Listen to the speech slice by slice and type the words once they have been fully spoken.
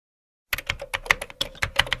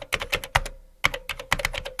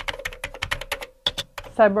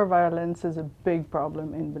Cyber violence is a big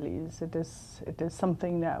problem in Belize. It is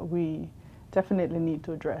something that we definitely need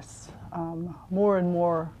to address. More and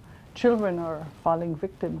more children are falling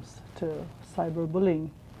victims to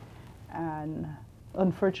cyberbullying, and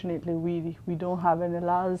unfortunately we don't have any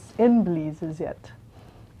laws in Belize as yet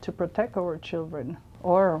to protect our children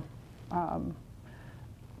or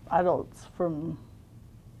adults from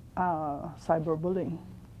cyberbullying.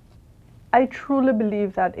 I truly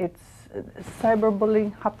believe that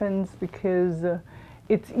cyberbullying happens because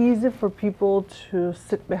it's easy for people to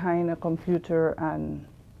sit behind a computer and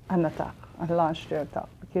attack and launch their attack,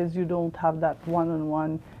 because you don't have that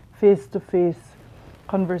one-on-one, face-to-face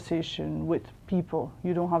conversation with people.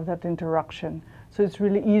 You don't have that interaction. So it's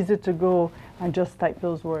really easy to go and just type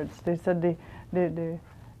those words. They said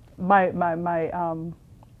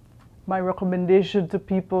my recommendation to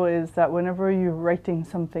people is that whenever you're writing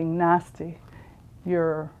something nasty,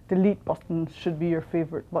 your delete button should be your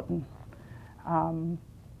favorite button.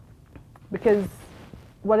 Because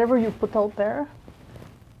whatever you put out there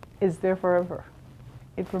is there forever.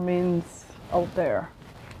 It remains out there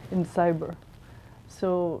in cyber.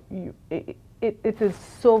 So it is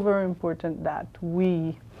so very important that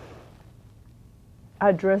we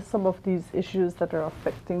address some of these issues that are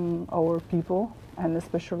affecting our people, and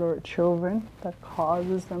especially our children, that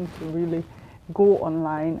causes them to really go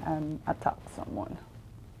online and attack someone.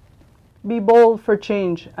 Be bold for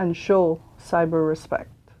change and show cyber respect.